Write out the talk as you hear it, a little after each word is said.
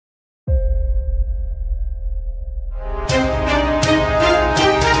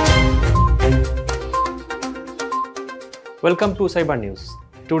Welcome to Cyber News.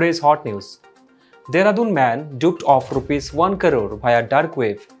 Today's hot news. Dehradun man duped of rupees 1 crore via dark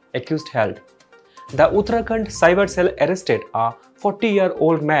web, accused held. The Uttarakhand cyber cell arrested a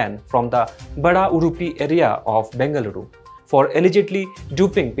 40-year-old man from the Bada Udupi area of Bengaluru for allegedly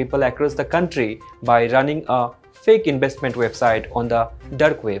duping people across the country by running a fake investment website on the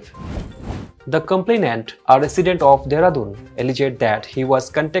dark web. The complainant, a resident of Dehradun, alleged that he was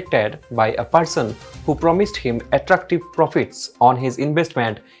contacted by a person who promised him attractive profits on his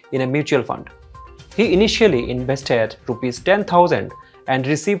investment in a mutual fund. He initially invested rupees 10,000 and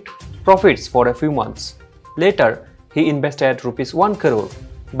received profits for a few months. Later, he invested rupees 1 crore,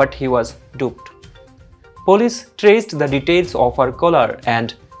 but he was duped. Police traced the details of her caller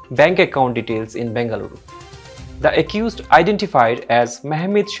and bank account details in Bengaluru. The accused, identified as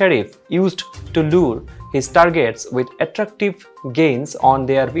Mehmid Sareef, used to lure his targets with attractive gains on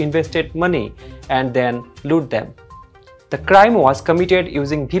their invested money and then loot them. The crime was committed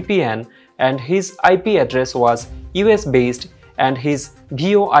using VPN and his IP address was US-based and his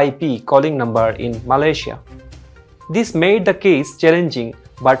VOIP calling number in Malaysia. This made the case challenging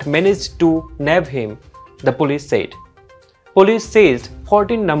but managed to nab him, the police said. Police seized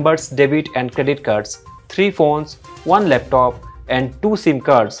 14 numbers debit and credit cards, 3 phones, 1 laptop and 2 SIM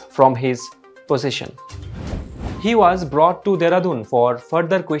cards from his possession. He was brought to Dehradun for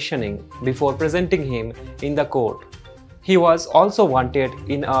further questioning before presenting him in the court. He was also wanted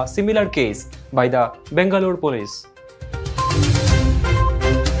in a similar case by the Bengaluru police.